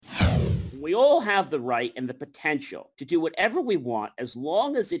We all have the right and the potential to do whatever we want as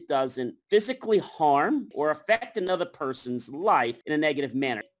long as it doesn't physically harm or affect another person's life in a negative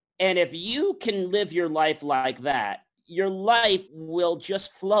manner. And if you can live your life like that, your life will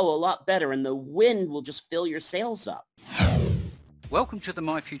just flow a lot better and the wind will just fill your sails up. Welcome to the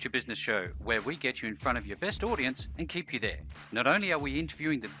My Future Business Show, where we get you in front of your best audience and keep you there. Not only are we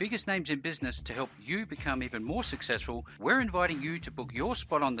interviewing the biggest names in business to help you become even more successful, we're inviting you to book your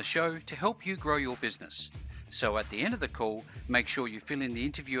spot on the show to help you grow your business. So at the end of the call, make sure you fill in the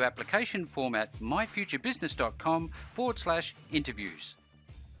interview application form at myfuturebusiness.com/interviews.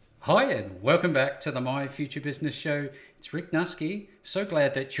 Hi and welcome back to the My Future Business Show. It's Rick Nuske. So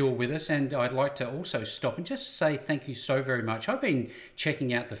glad that you're with us, and I'd like to also stop and just say thank you so very much. I've been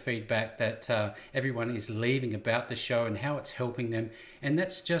checking out the feedback that everyone is leaving about the show and how it's helping them, and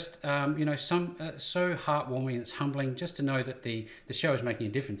that's just so heartwarming. It's humbling just to know that the show is making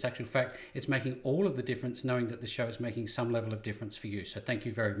a difference. Actual fact, it's making all of the difference knowing that the show is making some level of difference for you. So thank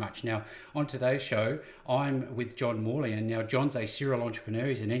you very much. Now, on today's show, I'm with John Morley, and now John's a serial entrepreneur.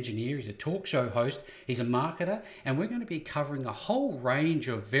 He's an engineer. He's a talk show host. He's a marketer, and we're going to be covering a whole range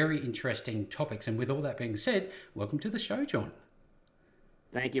of very interesting topics. And with all that being said, welcome to the show, John.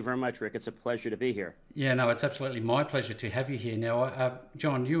 Thank you very much, Rick. It's a pleasure to be here. Yeah, no, it's absolutely my pleasure to have you here. Now,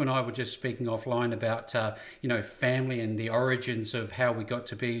 John, you and I were just speaking offline about, family and the origins of how we got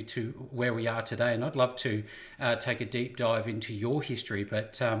to be to where we are today. And I'd love to take a deep dive into your history.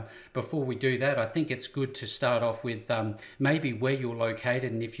 But before we do that, I think it's good to start off with maybe where you're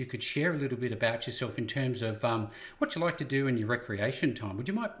located, and if you could share a little bit about yourself in terms of what you like to do in your recreation time. Would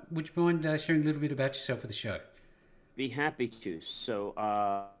you mind sharing a little bit about yourself for the show? Be happy to. So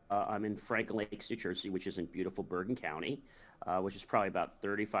I'm in Franklin Lakes, New Jersey, which is in beautiful Bergen County, which is probably about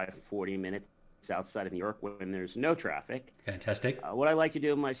 35, 40 minutes outside of New York when there's no traffic. Fantastic. What I like to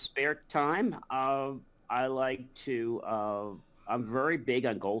do in my spare time, I'm very big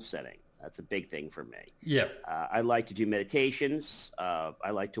on goal setting. That's a big thing for me. Yeah. I like to do meditations. I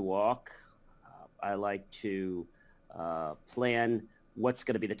like to walk. I like to plan what's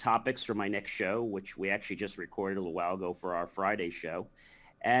going to be the topics for my next show, which we actually just recorded a little while ago for our Friday show.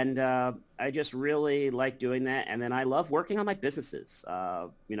 And I just really like doing that. And then I love working on my businesses,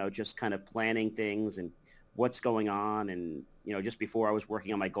 just kind of planning things and what's going on. And, just before I was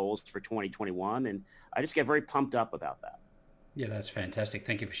working on my goals for 2021. And I just get very pumped up about that. Yeah, that's fantastic.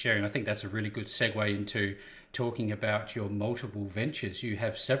 Thank you for sharing. I think that's a really good segue into talking about your multiple ventures. You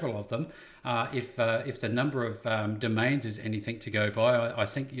have several of them. If the number of domains is anything to go by, I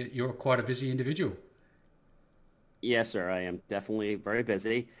think you're quite a busy individual. Yes, sir. I am definitely very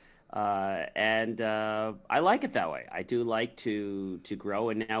busy. And I like it that way. I do like to grow.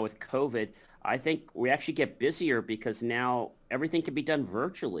 And now with COVID, I think we actually get busier because now everything can be done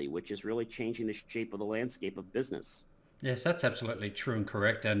virtually, which is really changing the shape of the landscape of business. Yes, that's absolutely true and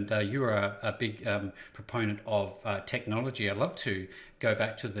correct. And you are a big proponent of technology. I'd love to go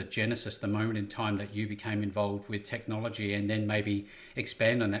back to the genesis, the moment in time that you became involved with technology, and then maybe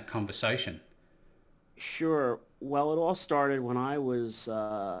expand on that conversation. Sure. Well, it all started when I was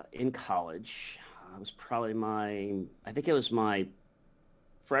in college. It was probably my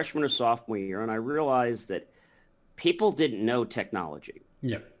freshman or sophomore year, and I realized that people didn't know technology.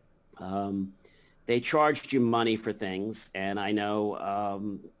 Yeah. They charged you money for things, and I know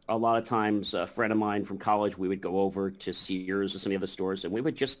a lot of times a friend of mine from college, we would go over to Sears or some of the other stores, and we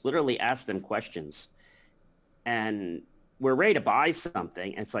would just literally ask them questions. And we're ready to buy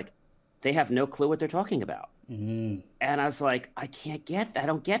something, and it's like they have no clue what they're talking about. Mm-hmm. And I was like, I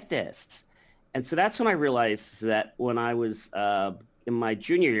don't get this. And so that's when I realized that when I was in my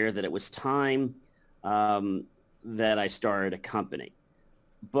junior year that it was time that I started a company,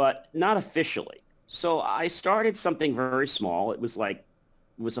 but not officially. So I started something very small. It was a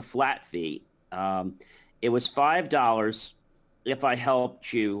flat fee. It was $5 if I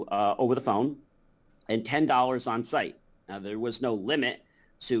helped you over the phone and $10 on site. Now, there was no limit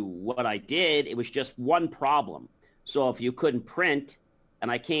to what I did. It was just one problem. So if you couldn't print and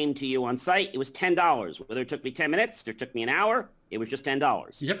I came to you on site, it was $10. Whether it took me 10 minutes or it took me an hour, it was just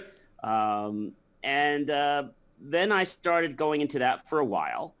 $10. Yep. Then I started going into that for a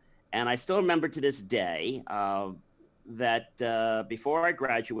while. And I still remember to this day that before I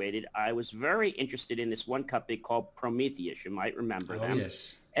graduated, I was very interested in this one company called Prometheus. You might remember them.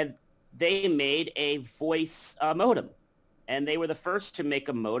 Yes. And they made a voice modem. And they were the first to make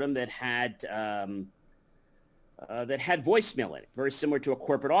a modem that had voicemail in it, very similar to a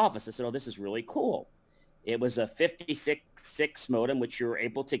corporate office. I said, oh, this is really cool. It was a 56.6 modem, which you were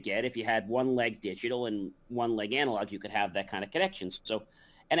able to get if you had one leg digital and one leg analog. You could have that kind of connection. So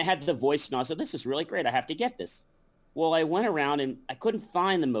And I had the voicemail. I said, this is really great. I have to get this. Well, I went around and I couldn't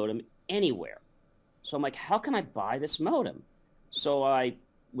find the modem anywhere. So I'm like, how can I buy this modem? So I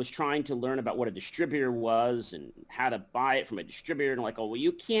was trying to learn about what a distributor was and how to buy it from a distributor. And I'm like, oh, well,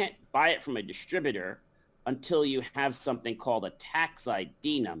 you can't buy it from a distributor until you have something called a tax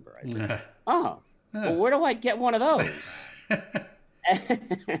ID number. I said, oh, well, where do I get one of those?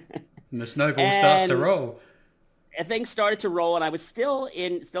 And the snowball starts to And roll. things started to roll, and I was still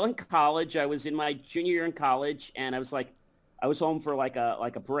in college. I was in my junior year in college, and I was home for like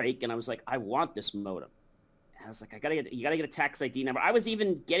a break, and I was like, I want this modem. And I was like, you gotta get a tax ID number. I was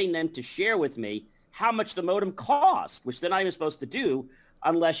even getting them to share with me how much the modem cost, which they're not even supposed to do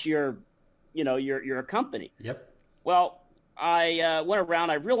unless you're a company. Yep. Well, I went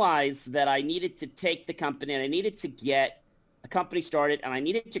around. I realized that I needed to take the company, and I needed to get a company started, and I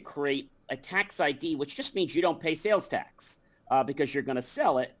needed to create a tax ID, which just means you don't pay sales tax because you're going to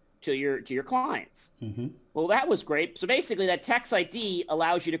sell it to your clients. Mm-hmm. Well, that was great. So basically, that tax ID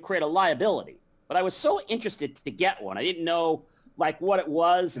allows you to create a liability. But I was so interested to get one. I didn't know like what it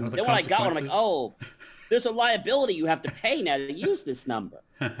was, and then when I got one, I'm like, oh, there's a liability you have to pay now to use this number.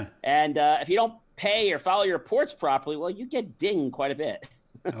 And if you don't pay or file your reports properly, well, you get dinged quite a bit.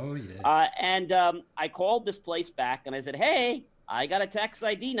 Oh, yeah. And I called this place back, and I said, hey, I got a tax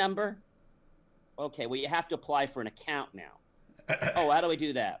ID number. Okay, well, you have to apply for an account now. Oh, how do we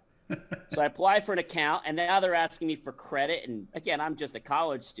do that? So I applied for an account, and now they're asking me for credit. And again, I'm just a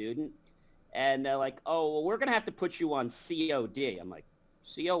college student. And they're like, oh, well, we're going to have to put you on COD. I'm like,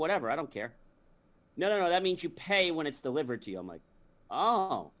 CO, whatever. I don't care. No. That means you pay when it's delivered to you. I'm like,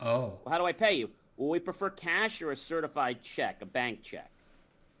 oh. Oh. Well, how do I pay you? Well, we prefer cash or a certified check, a bank check.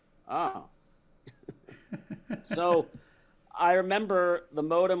 Oh. So I remember the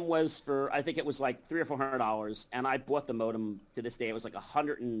modem was for, I think it was like $300 or $400, and I bought the modem. To this day, it was like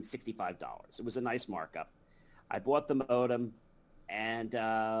 $165. It was a nice markup. I bought the modem, and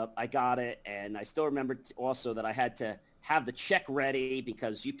I got it, and I still remember also that I had to have the check ready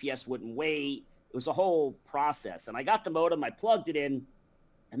because UPS wouldn't wait. It was a whole process, and I got the modem. I plugged it in,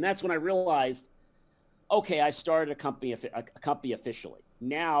 and that's when I realized, okay, I've started a company officially.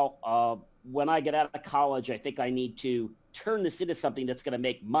 Now, when I get out of college, I think I need to turn this into something that's going to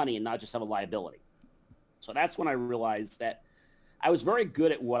make money and not just have a liability. So that's when I realized that I was very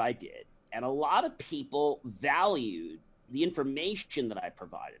good at what I did. And a lot of people valued the information that I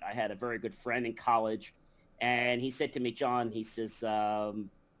provided. I had a very good friend in college, and he said to me, John, he says,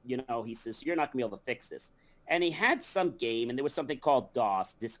 you're not going to be able to fix this. And he had some game, and there was something called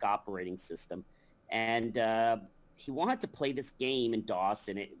DOS, Disk Operating System. And he wanted to play this game in DOS,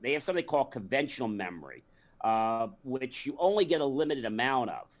 and they have something called conventional memory, which you only get a limited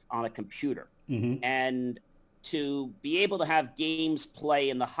amount of on a computer. Mm-hmm. And to be able to have games play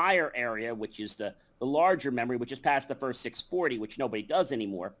in the higher area, which is the larger memory, which is past the first 640, which nobody does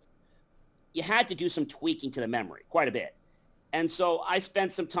anymore, you had to do some tweaking to the memory, quite a bit. And so I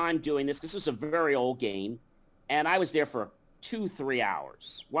spent some time doing this because this was a very old game, and I was there for 2-3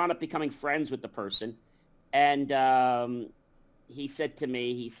 hours. Wound up becoming friends with the person, and he said to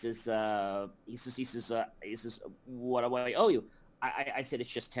me, he says, what do I owe you? I said, it's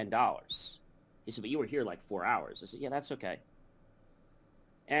just $10. He said, but you were here like 4 hours. I said, yeah, that's okay.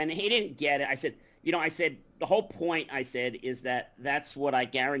 And he didn't get it. I said, the whole point, I said, is that that's what I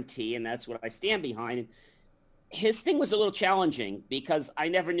guarantee and that's what I stand behind. And his thing was a little challenging because I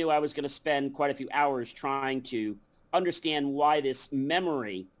never knew I was going to spend quite a few hours trying to understand why this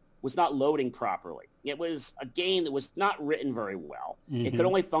memory was not loading properly. It was a game that was not written very well. Mm-hmm. It could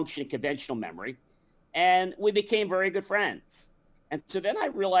only function in conventional memory. And we became very good friends. And so then I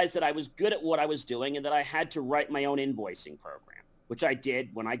realized that I was good at what I was doing and that I had to write my own invoicing program, which I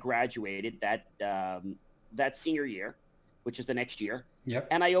did when I graduated that senior year, which is the next year. Yep.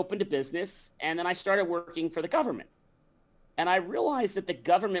 And I opened a business, and then I started working for the government. And I realized that the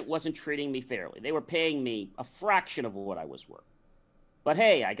government wasn't treating me fairly. They were paying me a fraction of what I was worth. But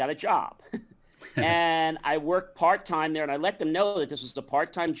hey, I got a job. And I worked part-time there, and I let them know that this was a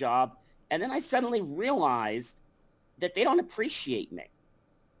part-time job. And then I suddenly realized that they don't appreciate me.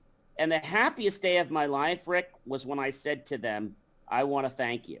 And the happiest day of my life, Rick, was when I said to them, I want to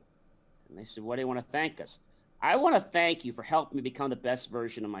thank you. And they said, what do you want to thank us? I want to thank you for helping me become the best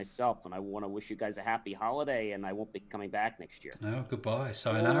version of myself. And I want to wish you guys a happy holiday, and I won't be coming back next year. Oh, goodbye.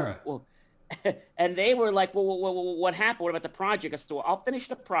 Sayonara. Well, and they were like, well, what happened? What about the project? I said, well, I'll finish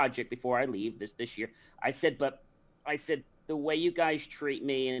the project before I leave this year. I said, the way you guys treat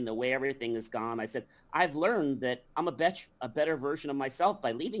me and the way everything is gone, I said, I've learned that I'm a better version of myself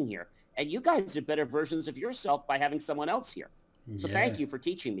by leaving here. And you guys are better versions of yourself by having someone else here. So Yeah. thank you for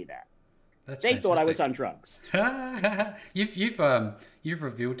teaching me that. That's They thought I was fantastic. on drugs. You've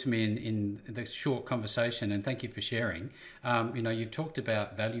revealed to me in the short conversation, and thank you for sharing. You've talked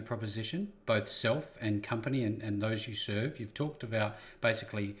about value proposition, both self and company, and those you serve. You've talked about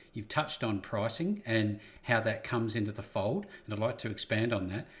basically you've touched on pricing and how that comes into the fold, and I'd like to expand on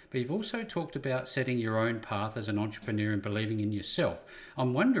that. But you've also talked about setting your own path as an entrepreneur and believing in yourself.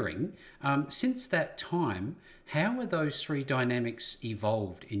 I'm wondering, since that time, how are those three dynamics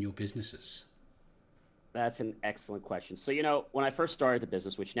evolved in your businesses? That's an excellent question. So, when I first started the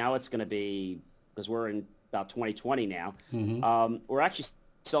business, which now it's going to be, because we're in about 2020 now, Hmm. we're actually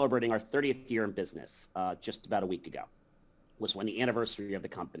celebrating our 30th year in business just about a week ago, was when the anniversary of the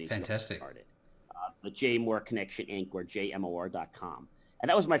company Fantastic. started. The J Moore Connection Inc. or jmor.com. And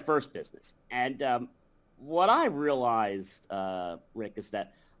that was my first business. And what I realized, Rick, is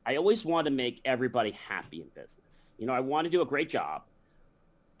that I always want to make everybody happy in business. I want to do a great job.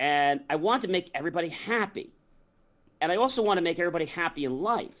 And I want to make everybody happy. And I also want to make everybody happy in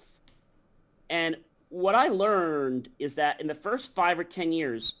life. And what I learned is that in the first 5 or 10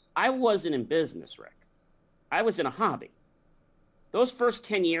 years, I wasn't in business, Rick. I was in a hobby. Those first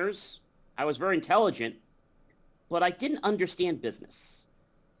 10 years, I was very intelligent, but I didn't understand business.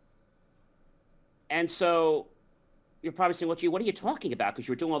 And so you're probably saying, well, gee, what are you talking about? Because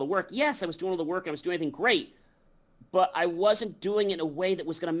you were doing all the work. Yes, I was doing all the work. I was doing everything great. But I wasn't doing it in a way that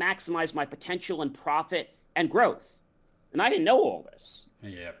was going to maximize my potential and profit and growth. And I didn't know all this.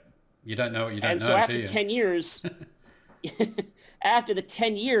 Yeah. You don't know what you don't And so know, do after you? 10 years, after the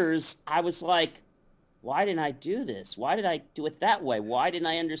 10 years, I was like, why didn't I do this? Why did I do it that way? Why didn't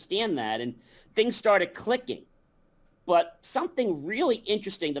I understand that? And things started clicking. But something really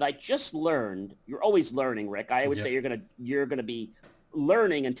interesting that I just learned, you're always learning, Rick. I always say Yep. you're gonna be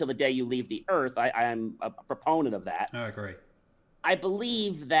learning until the day you leave the earth. I'm a proponent of that. I agree. I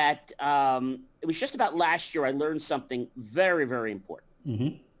believe that it was just about last year I learned something very, very important. Hmm.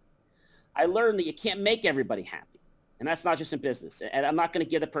 I learned that you can't make everybody happy. And that's not just in business. And I'm not going to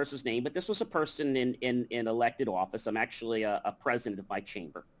give the person's name, but this was a person in elected office. I'm actually a president of my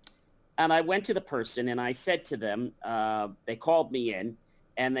chamber. And I went to the person and I said to them, they called me in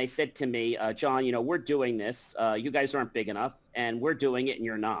and they said to me, John, we're doing this. You guys aren't big enough and we're doing it and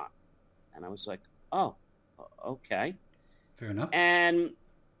you're not. And I was like, oh, okay. Fair enough. And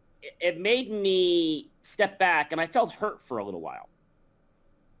it made me step back and I felt hurt for a little while.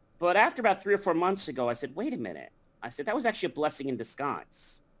 But after about 3 or 4 months ago, I said, wait a minute. I said, that was actually a blessing in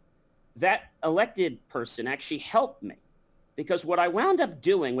disguise. That elected person actually helped me. Because what I wound up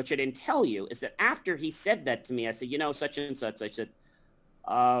doing, which I didn't tell you, is that after he said that to me, I said, such and such. I said,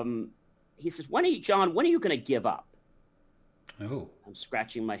 he says, John, when are you going to give up? Oh. I'm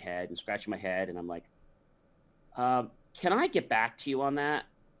scratching my head. And I'm like, can I get back to you on that?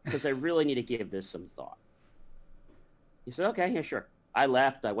 Because I really need to give this some thought. He said, okay, yeah, sure. I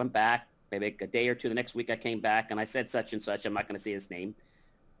left. I went back. Maybe a day or two. The next week I came back and I said such and such. I'm not going to say his name.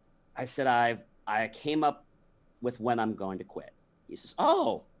 I said, I came up with when I'm going to quit. He says,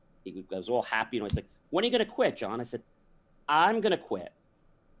 oh. He was all happy. He's like, when are you going to quit, John? I said, I'm going to quit.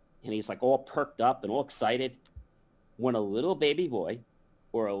 And he's like all perked up and all excited when a little baby boy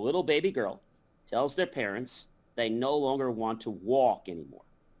or a little baby girl tells their parents they no longer want to walk anymore.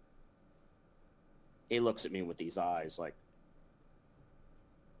 He looks at me with these eyes like,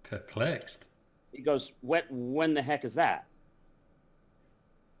 Perplexed. he goes, when the heck is that?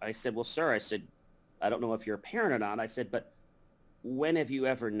 I said, well, sir, I don't know if you're a parent or not. I said, but when have you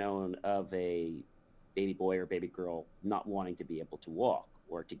ever known of a baby boy or baby girl not wanting to be able to walk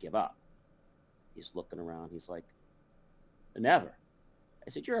or to give up? He's looking around. He's like, never. I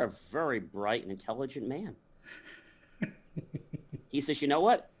said, you're a very bright and intelligent man. He says, you know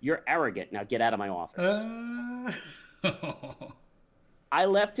what? You're arrogant. Now get out of my office. I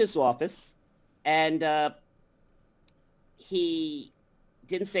left his office, and he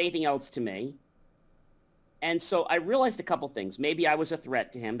didn't say anything else to me. And so I realized a couple things. Maybe I was a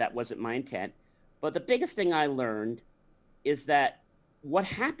threat to him. That wasn't my intent. But the biggest thing I learned is that what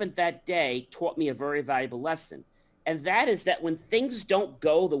happened that day taught me a very valuable lesson. And that is that when things don't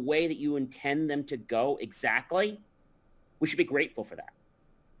go the way that you intend them to go exactly, we should be grateful for that.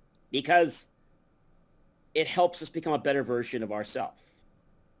 Because it helps us become a better version of ourselves.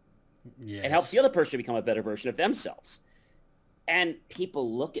 Yes. It helps the other person become a better version of themselves. And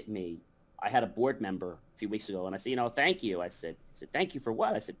people look at me. I had a board member a few weeks ago, and I said, thank you. I said, thank you for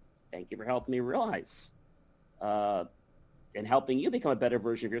what? I said, thank you for helping me realize and helping you become a better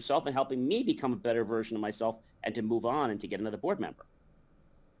version of yourself and helping me become a better version of myself and to move on and to get another board member.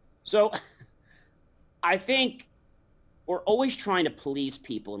 So I think we're always trying to please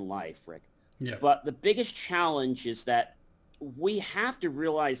people in life, Rick. Yeah. But the biggest challenge is that we have to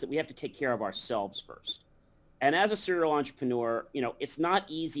realize that we have to take care of ourselves first. And as a serial entrepreneur, it's not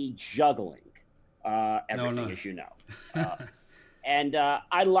easy juggling everything, No. as you know. And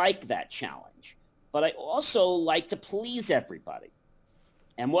I like that challenge. But I also like to please everybody.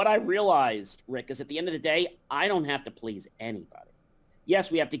 And what I realized, Rick, is at the end of the day, I don't have to please anybody. Yes,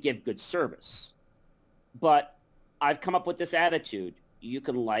 we have to give good service. But I've come up with this attitude. You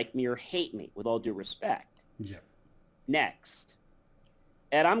can like me or hate me, with all due respect. Yeah. Next.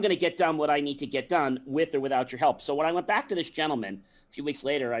 And I'm going to get done what I need to get done with or without your help. So when I went back to this gentleman a few weeks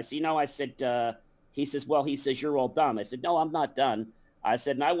later, I said, he says, you're all done. I said, no, I'm not done. I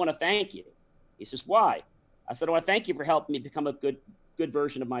said, and I want to thank you. He says, why? I said, I want to thank you for helping me become a good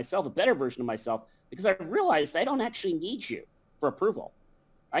version of myself, a better version of myself, because I realized I don't actually need you for approval.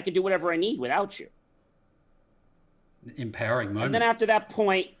 I can do whatever I need without you. Empowering moment. And then after that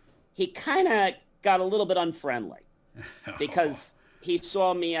point, he kind of got a little bit unfriendly because he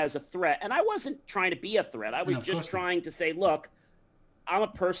saw me as a threat. And I wasn't trying to be a threat. I was just trying to say, look, I'm a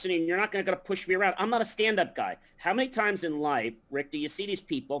person and you're not going to push me around. I'm not a stand-up guy. How many times in life, Rick, do you see these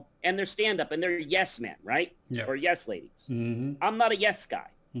people and they're stand-up and they're yes men, right? Yeah. Or yes ladies. Mm-hmm. I'm not a yes guy.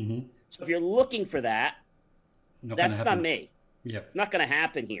 Mm-hmm. So if you're looking for that, that's not me. Yep. It's not going to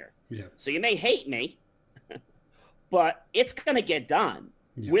happen here. Yep. So you may hate me, but it's going to get done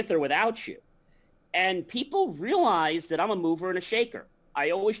with or without you. And people realize that I'm a mover and a shaker. I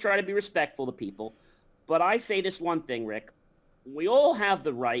always try to be respectful to people. But I say this one thing, Rick. We all have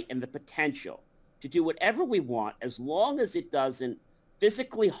the right and the potential to do whatever we want as long as it doesn't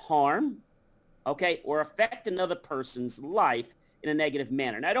physically harm, okay, or affect another person's life in a negative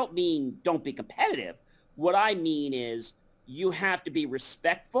manner. And I don't mean don't be competitive. What I mean is you have to be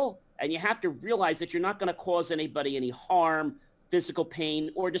respectful and you have to realize that you're not going to cause anybody any harm, physical pain,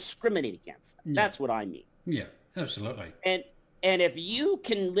 or discriminate against them. Yeah. That's what I mean. Yeah, absolutely. And if you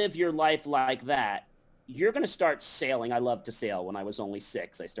can live your life like that, you're going to start sailing. I loved to sail. When I was only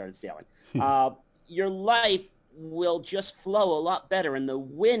 6, I started sailing. Your life will just flow a lot better and the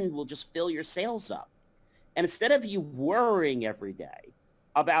wind will just fill your sails up. And instead of you worrying every day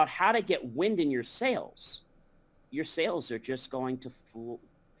about how to get wind in your sails are just going to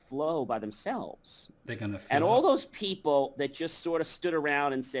flow by themselves. They're going to And all those people that just sort of stood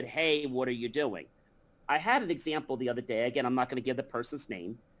around and said, hey, what are you doing? I had an example the other day. Again, I'm not going to give the person's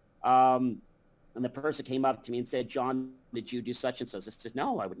name. And the person came up to me and said, John, did you do such and such? I said,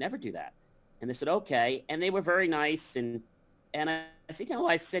 no, I would never do that. And they said, okay. And they were very nice. And I said,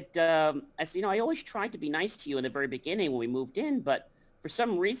 I always tried to be nice to you in the very beginning when we moved in, but for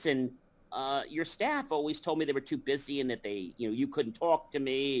some reason, your staff always told me they were too busy and that you couldn't talk to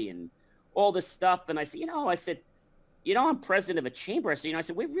me and all this stuff. And I said, I'm president of a chamber. I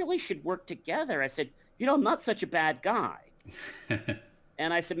said, we really should work together. I said, I'm not such a bad guy.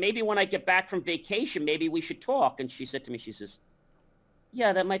 And I said, maybe when I get back from vacation, maybe we should talk. And she said to me, she says,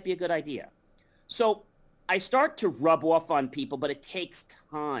 yeah, that might be a good idea. So I start to rub off on people, but it takes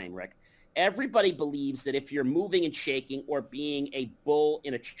time, Rick. Everybody believes that if you're moving and shaking or being a bull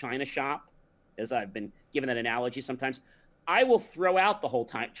in a china shop, as I've been given that analogy sometimes, I will throw out the whole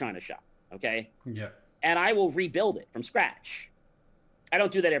china shop, okay? Yeah. And I will rebuild it from scratch. I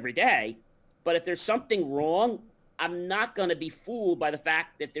don't do that every day, but if there's something wrong, I'm not going to be fooled by the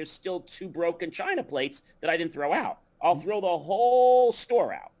fact that there's still 2 broken china plates that I didn't throw out. I'll throw the whole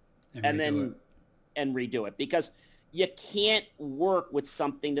store out and redo it because you can't work with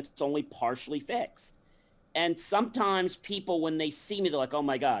something that's only partially fixed. And sometimes people, when they see me, they're like, oh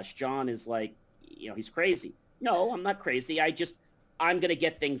my gosh, John is like, he's crazy. No, I'm not crazy. I'm going to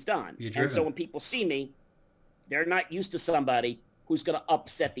get things done. And so when people see me, they're not used to somebody who's going to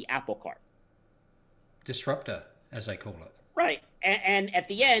upset the apple cart. Disruptor, as they call it. Right. And at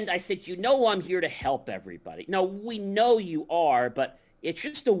the end, I said, I'm here to help everybody. No, we know you are, but it's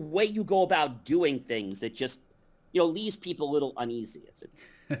just the way you go about doing things that just, leaves people a little uneasy. I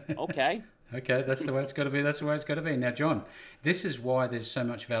said, okay. Okay, that's the way it's got to be. That's the way it's got to be. Now, John, this is why there's so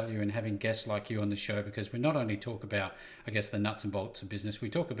much value in having guests like you on the show, because we not only talk about, I guess, the nuts and bolts of business, we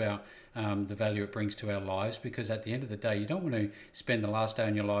talk about the value it brings to our lives, because at the end of the day, you don't want to spend the last day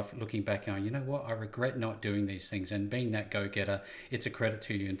in your life looking back going, you know what, I regret not doing these things. And being that go-getter, it's a credit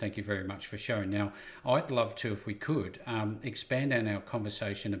to you, and thank you very much for sharing. Now, I'd love to, if we could, expand on our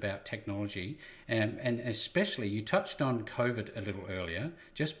conversation about technology, and especially, you touched on COVID a little earlier,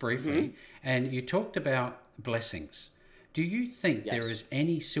 just briefly, and you talked about blessings. Do you think there is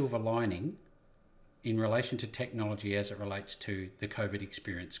any silver lining in relation to technology as it relates to the COVID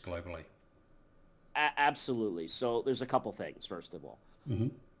experience globally? Absolutely. So there's a couple things, first of all. Hmm.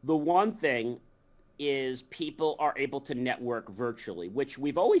 The one thing is people are able to network virtually, which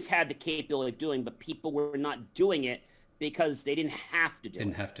we've always had the capability of doing, but people were not doing it because they didn't have to do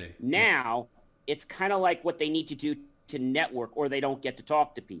Didn't it. have to. Yep. Now, it's kind of like what they need to do to network, or they don't get to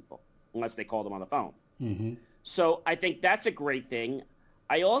talk to people unless they call them on the phone. Hmm. So I think that's a great thing.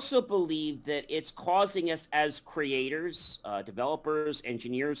 I also believe that it's causing us as creators, developers,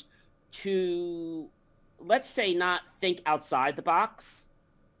 engineers to, let's say, not think outside the box.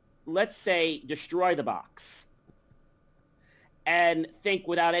 Let's say destroy the box and think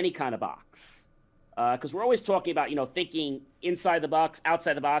without any kind of box. Because we're always talking about, thinking inside the box,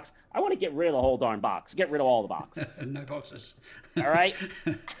 outside the box. I want to get rid of the whole darn box. Get rid of all the boxes. No boxes. All right?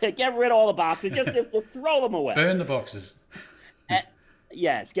 Get rid of all the boxes. Just throw them away. Burn the boxes. Uh,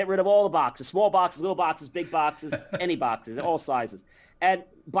 yes, get rid of all the boxes. Small boxes, little boxes, big boxes, any boxes, all sizes. And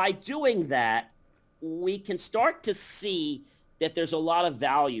by doing that, we can start to see that there's a lot of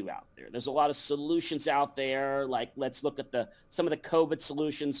value out there. There's a lot of solutions out there. Like, let's look at some of the COVID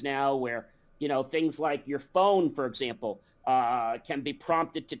solutions now where, things like your phone, for example, can be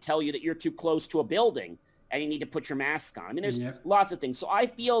prompted to tell you that you're too close to a building and you need to put your mask on. I mean, there's lots of things. So I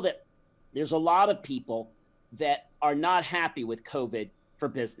feel that there's a lot of people that are not happy with COVID for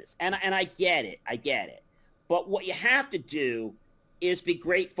business. And I get it. I get it. But what you have to do is be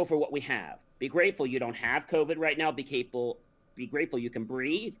grateful for what we have. Be grateful you don't have COVID right now. Be grateful you can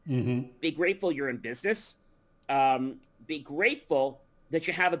breathe. Hmm. Be grateful you're in business. Be grateful that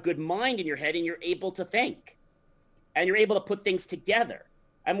you have a good mind in your head and you're able to think. And you're able to put things together.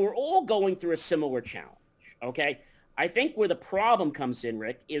 And we're all going through a similar challenge, okay? I think where the problem comes in,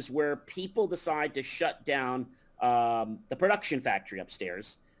 Rick, is where people decide to shut down the production factory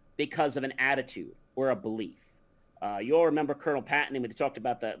upstairs because of an attitude or a belief. You all remember Colonel Patton, and when they talked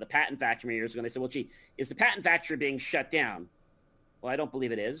about the patent factory years ago, and they said, well, gee, is the patent factory being shut down? Well, I don't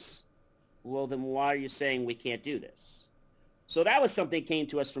believe it is. Well, then why are you saying we can't do this? So that was something that came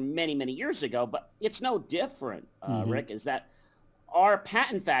to us from many, many years ago, but it's no different, Rick, is that our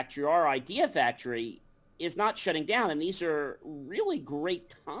patent factory, our idea factory is not shutting down. And these are really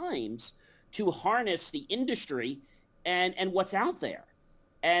great times to harness the industry and what's out there.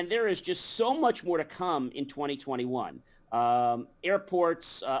 And there is just so much more to come in 2021.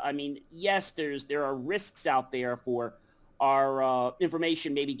 Airports, yes, there are risks out there for our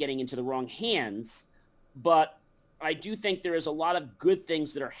information maybe getting into the wrong hands, but I do think there is a lot of good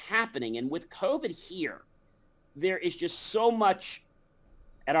things that are happening. And with COVID here, there is just so much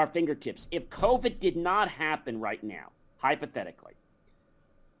at our fingertips. If COVID did not happen right now, hypothetically,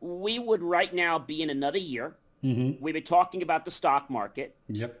 we would right now be in another year. Mm-hmm. We'd be talking about the stock market.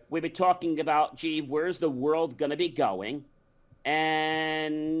 Yep. We'd be talking about, gee, where's the world going to be going?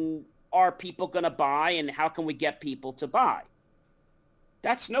 And are people going to buy? And how can we get people to buy?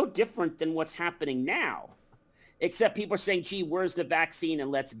 That's no different than what's happening now. Except people are saying, gee, where's the vaccine and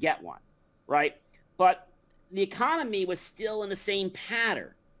let's get one, right? But the economy was still in the same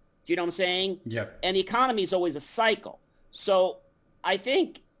pattern. Do you know what I'm saying? Yep. And the economy is always a cycle. So I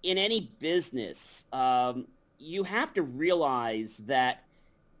think in any business, you have to realize that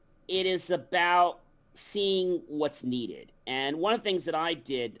it is about seeing what's needed. And one of the things that I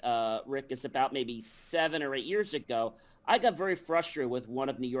did, Rick, is about maybe 7 or 8 years ago, I got very frustrated with one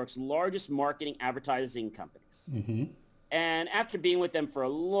of New York's largest marketing advertising companies. Mm-hmm. And after being with them for a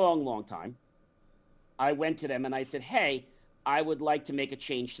long, long time, I went to them and I said, hey, I would like to make a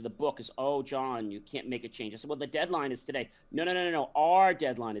change to the book. Because, oh, John, you can't make a change. I said, well, the deadline is today. No. Our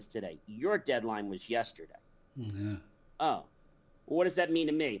deadline is today. Your deadline was yesterday. Yeah. Oh, well, what does that mean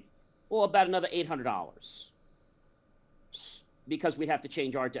to me? Well, about another $800 because we'd have to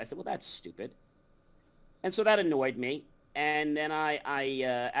change our deadline. I said, well, that's stupid. And so that annoyed me. And then I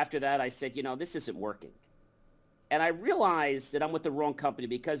after that, I said, this isn't working. And I realized that I'm with the wrong company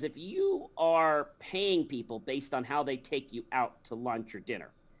because if you are paying people based on how they take you out to lunch or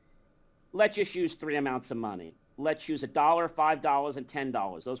dinner, let's just use 3 amounts of money. Let's use $1, $5, and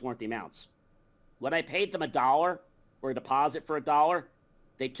 $10. Those weren't the amounts. When I paid them $1 or a deposit for $1,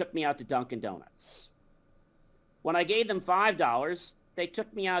 they took me out to Dunkin' Donuts. When I gave them $5, they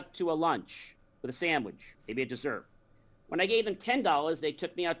took me out to a lunch with a sandwich, maybe a dessert. When I gave them $10, they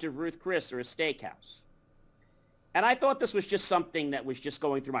took me out to Ruth Chris or a steakhouse. And I thought this was just something that was just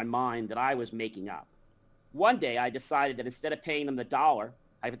going through my mind that I was making up. One day I decided that instead of paying them the $1,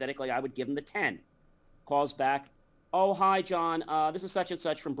 hypothetically, I would give them the 10. Calls back, oh, hi, John. This is such and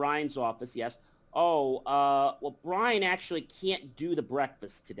such from Brian's office. Yes. Well, Brian actually can't do the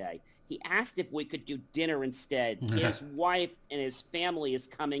breakfast today. He asked if we could do dinner instead. His wife and his family is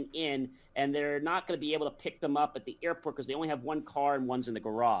coming in, and they're not going to be able to pick them up at the airport because they only have one car and one's in the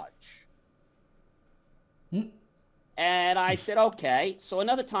garage. And I said, okay. So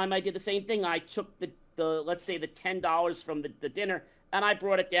another time I did the same thing. I took the let's say the $10 from the dinner, and I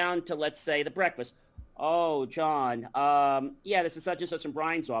brought it down to, let's say, the breakfast. Oh, John, yeah, this is such and such in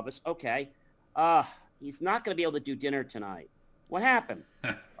Brian's office. Okay. He's not going to be able to do dinner tonight. What happened?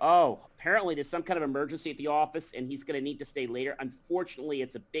 Oh, apparently there's some kind of emergency at the office, and he's going to need to stay later. Unfortunately,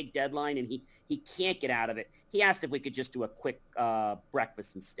 it's a big deadline, and he can't get out of it. He asked if we could just do a quick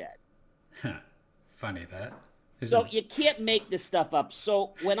breakfast instead. Funny that. So you can't make this stuff up.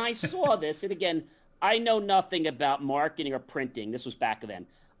 So when I saw this, and again, I know nothing about marketing or printing. This was back then.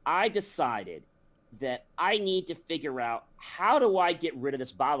 I decided that I need to figure out how do I get rid of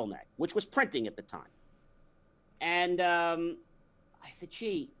this bottleneck, which was printing at the time. And I said,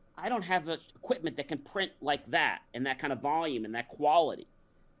 gee, I don't have equipment that can print like that and that kind of volume and that quality.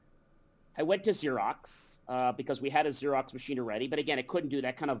 I went to Xerox because we had a Xerox machine already. But again, it couldn't do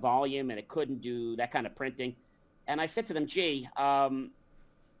that kind of volume and it couldn't do that kind of printing. And I said to them, gee, I'm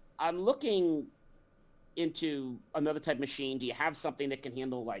looking into another type of machine. Do you have something that can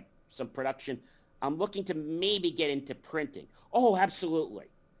handle like some production? I'm looking to maybe get into printing. Oh, absolutely.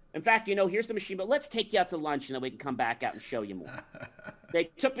 In fact, here's the machine, but let's take you out to lunch and then we can come back out and show you more. They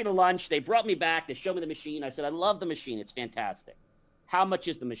took me to lunch. They brought me back. They showed me the machine. I said, I love the machine. It's fantastic. How much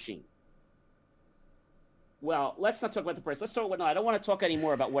is the machine? Well, let's not talk about the price. Let's talk about, no, I don't want to talk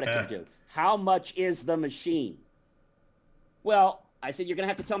anymore about what it can do. How much is the machine? Well, I said, you're going to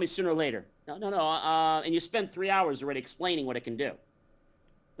have to tell me sooner or later. No. And you spend 3 hours already explaining what it can do.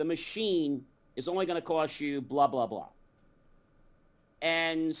 The machine is only going to cost you blah, blah, blah.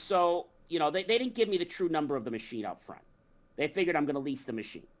 And so, they didn't give me the true number of the machine up front. They figured I'm going to lease the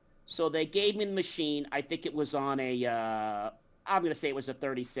machine. So they gave me the machine. I think it was on I'm going to say it was a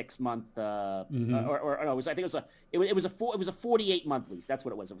 36-month, or no, I think it was a 48-month lease. That's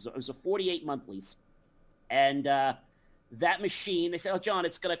what it was. It was a 48-month lease. And that machine, they said, oh, John,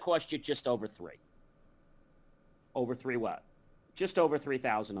 it's going to cost you just over $3,000. Over $3,000 what? Just over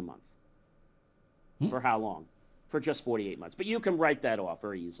 $3,000 a month. For how long? For just 48 months. But you can write that off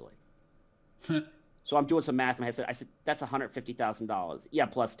very easily. So I'm doing some math in my head. I said, that's $150,000. Yeah,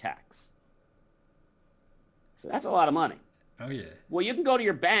 plus tax. So that's a lot of money. Oh, yeah. Well, you can go to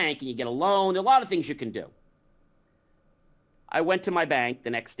your bank and you get a loan. There are a lot of things you can do. I went to my bank the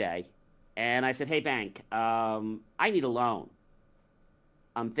next day, and I said, hey, bank, I need a loan.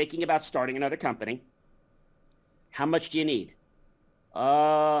 I'm thinking about starting another company. How much do you need?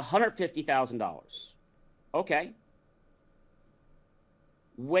 $150,000. Okay.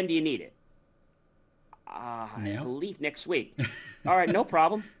 When do you need it? I believe next week. All right, no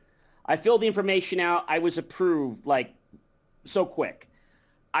problem. I filled the information out. I was approved, so quick.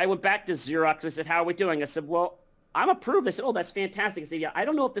 I went back to Xerox. I said, how are we doing? I said, well, I'm approved. They said, oh, that's fantastic. I said, yeah, I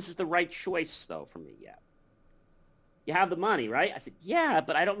don't know if this is the right choice, though, for me yet. You have the money, right? I said, yeah,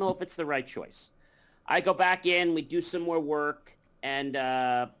 but I don't know if it's the right choice. I go back in. We do some more work. And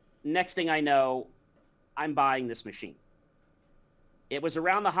next thing I know, I'm buying this machine. It was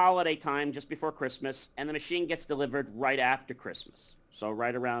around the holiday time, just before Christmas, and the machine gets delivered right after Christmas. So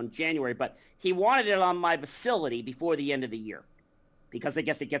right around January. But he wanted it on my facility before the end of the year because I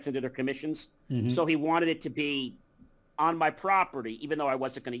guess it gets into their commissions. Mm-hmm. So he wanted it to be on my property, even though I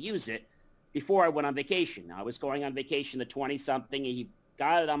wasn't going to use it, before I went on vacation. I was going on vacation the 20-something, and he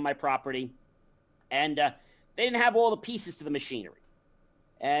got it on my property. And they didn't have all the pieces to the machinery.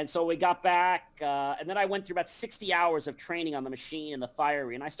 And so we got back, and then I went through about 60 hours of training on the machine and the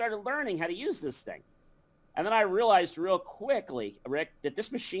firing, and I started learning how to use this thing. And then I realized real quickly, Rick, that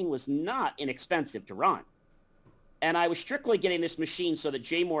this machine was not inexpensive to run. And I was strictly getting this machine so that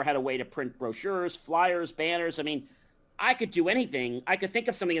J. Moore had a way to print brochures, flyers, banners. I mean, I could do anything. I could think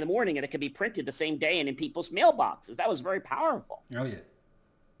of something in the morning, and it could be printed the same day and in people's mailboxes. That was very powerful. Oh, yeah.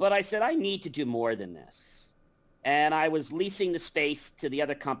 But I said, I need to do more than this. And I was leasing the space to the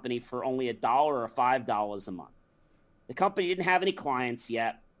other company for only $1 or $5 a month. The company didn't have any clients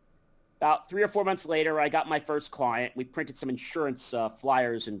yet. About 3 or 4 months later, I got my first client. We printed some insurance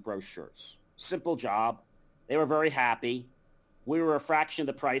flyers and brochures. Simple job. They were very happy. We were a fraction of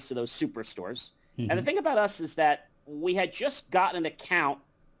the price of those superstores. Mm-hmm. And the thing about us is that we had just gotten an account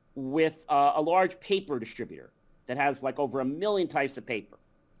with a large paper distributor that has over 1 million types of paper.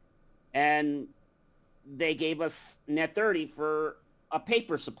 And they gave us net 30 for a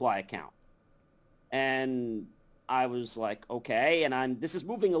paper supply account. And I was like, okay. And this is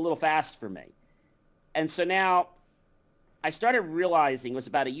moving a little fast for me. And so now I started realizing, it was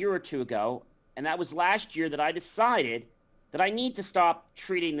about a year or two ago, and that was last year, that I decided that I need to stop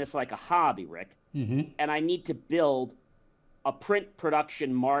treating this like a hobby, Rick, and I need to build a print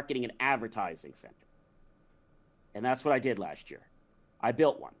production marketing and advertising center. And that's what I did last year. I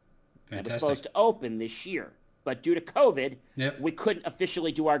built one. It was supposed to open this year, but due to COVID, we couldn't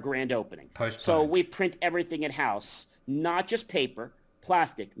officially do our grand opening. So we print everything in-house, not just paper,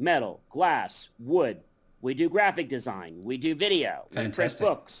 plastic, metal, glass, wood. We do graphic design. We do video. We print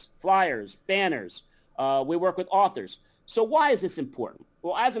books, flyers, banners. We work with authors. So why is this important?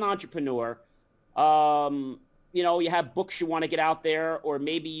 Well, as an entrepreneur, you have books you want to get out there, or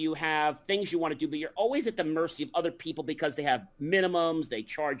maybe you have things you want to do, but you're always at the mercy of other people because they have minimums, they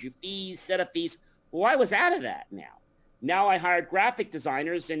charge you fees, setup fees. Well, I was out of that now. Now I hired graphic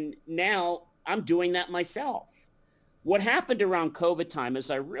designers, and now I'm doing that myself. What happened around COVID time, as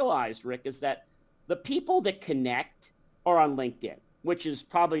I realized, Rick, is that the people that connect are on LinkedIn, which is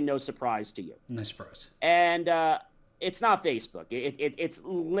probably no surprise to you. No surprise. And it's not Facebook. It's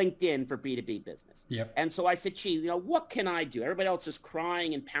LinkedIn for B2B business. Yep. And so I said, gee, what can I do? Everybody else is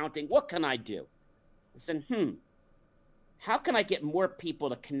crying and pouting. What can I do? I said, how can I get more people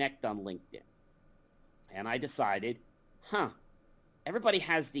to connect on LinkedIn? And I decided, everybody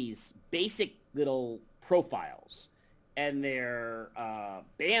has these basic little profiles, and their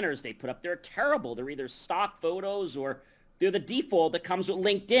banners they put up, they're terrible. They're either stock photos or they're the default that comes with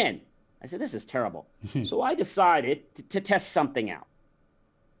LinkedIn. I said, this is terrible. So I decided to test something out.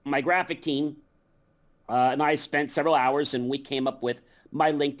 My graphic team and I spent several hours, and we came up with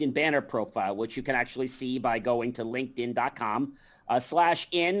my LinkedIn banner profile, which you can actually see by going to linkedin.com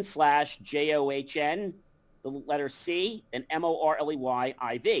 /in/JOHN, the letter C, and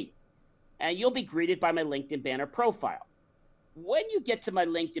MORLEYIV. And you'll be greeted by my LinkedIn banner profile. When you get to my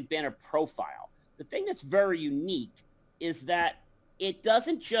LinkedIn banner profile, the thing that's very unique is that it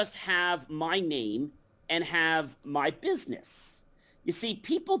doesn't just have my name and have my business. You see,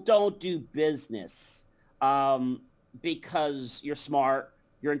 people don't do business because you're smart,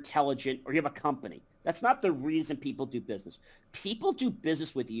 you're intelligent, or you have a company. That's not the reason people do business. People do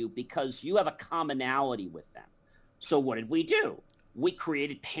business with you because you have a commonality with them. So what did we do? We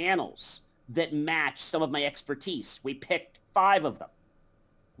created panels that match some of my expertise. We picked 5 of them.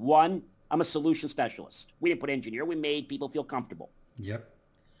 1, I'm a solution specialist. We didn't put engineer. We made people feel comfortable. Yep.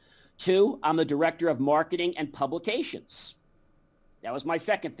 2, I'm the director of marketing and publications. That was my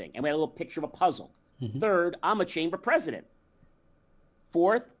second thing. And we had a little picture of a puzzle. 3rd, I'm a chamber president.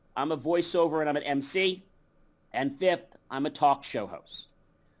 4th, I'm a voiceover and I'm an MC. And 5th, I'm a talk show host.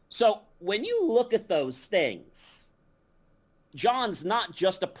 So when you look at those things, John's not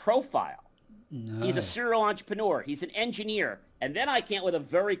just a profile. No. He's a serial entrepreneur. He's an engineer. And then I can't, with a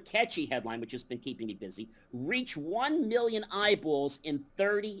very catchy headline, which has been keeping me busy, reach 1 million eyeballs in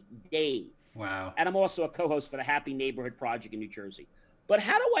 30 days. Wow. And I'm also a co-host for the Happy Neighborhood Project in New Jersey. But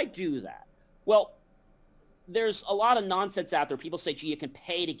how do I do that? Well, there's a lot of nonsense out there. People say, gee, you can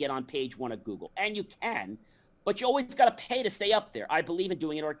pay to get on page 1 of Google. And you can, but you always got to pay to stay up there. I believe in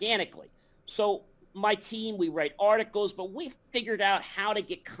doing it organically. So my team, we write articles, but we've figured out how to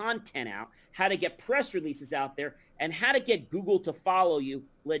get content out, how to get press releases out there, and how to get Google to follow you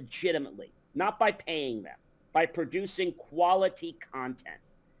legitimately, not by paying them, by producing quality content.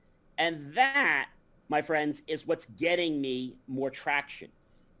 And that, my friends, is what's getting me more traction.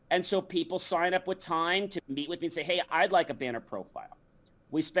 And so people sign up with time to meet with me and say, hey, I'd like a banner profile.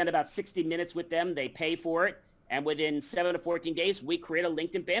 We spend about 60 minutes with them. They pay for it. And within 7 to 14 days, we create a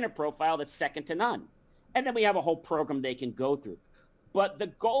LinkedIn banner profile that's second to none. And then we have a whole program they can go through. But the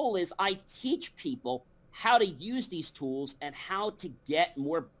goal is I teach people how to use these tools and how to get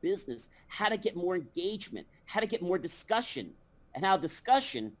more business, how to get more engagement, how to get more discussion, and how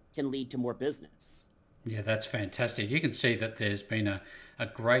discussion can lead to more business. Yeah, that's fantastic. You can see that there's been a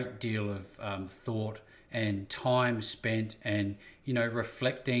great deal of thought and time spent and,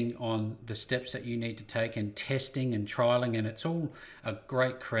 reflecting on the steps that you need to take and testing and trialing. And it's all a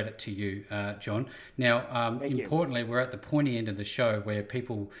great credit to you, John. Now, importantly, we're at the pointy end of the show where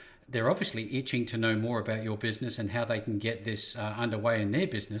people, they're obviously itching to know more about your business and how they can get this underway in their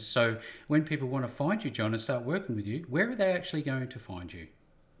business. So when people want to find you, John, and start working with you, where are they actually going to find you?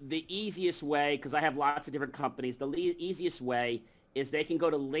 The easiest way, because I have lots of different companies, the easiest way is they can go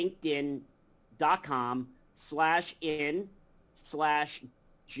to linkedin.com/in/JOHN,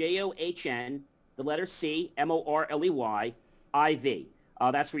 the letter C, MORLEYIV.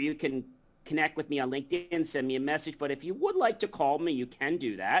 That's where you can connect with me on LinkedIn, send me a message. But if you would like to call me, you can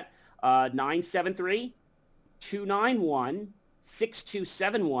do that.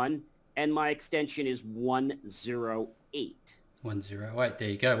 973-291-6271. and my extension is 108. 108. There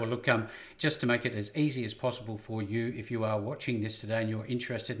you go. Well, look, just to make it as easy as possible for you, if you are watching this today and you're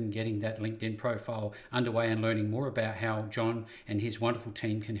interested in getting that LinkedIn profile underway and learning more about how John and his wonderful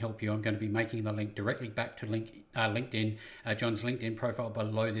team can help you, I'm going to be making the link directly back to LinkedIn, John's LinkedIn profile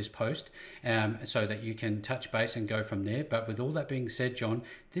below this post, so that you can touch base and go from there. But with all that being said, John,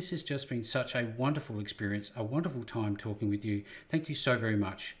 this has just been such a wonderful experience, a wonderful time talking with you. Thank you so very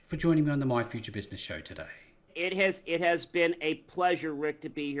much for joining me on the My Future Business Show today. It has been a pleasure, Rick, to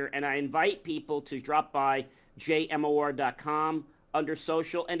be here, and I invite people to drop by jmor.com under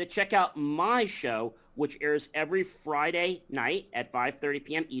social and to check out my show, which airs every Friday night at 5:30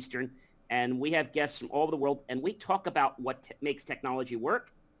 p.m. Eastern, and we have guests from all over the world, and we talk about what makes technology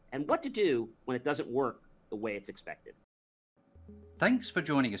work and what to do when it doesn't work the way it's expected. Thanks for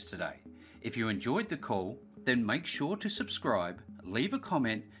joining us today. If you enjoyed the call, then make sure to subscribe, leave a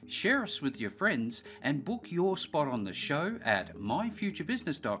comment, share us with your friends, and book your spot on the show at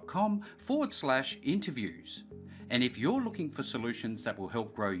myfuturebusiness.com/interviews. And if you're looking for solutions that will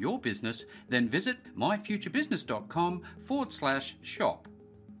help grow your business, then visit myfuturebusiness.com/shop.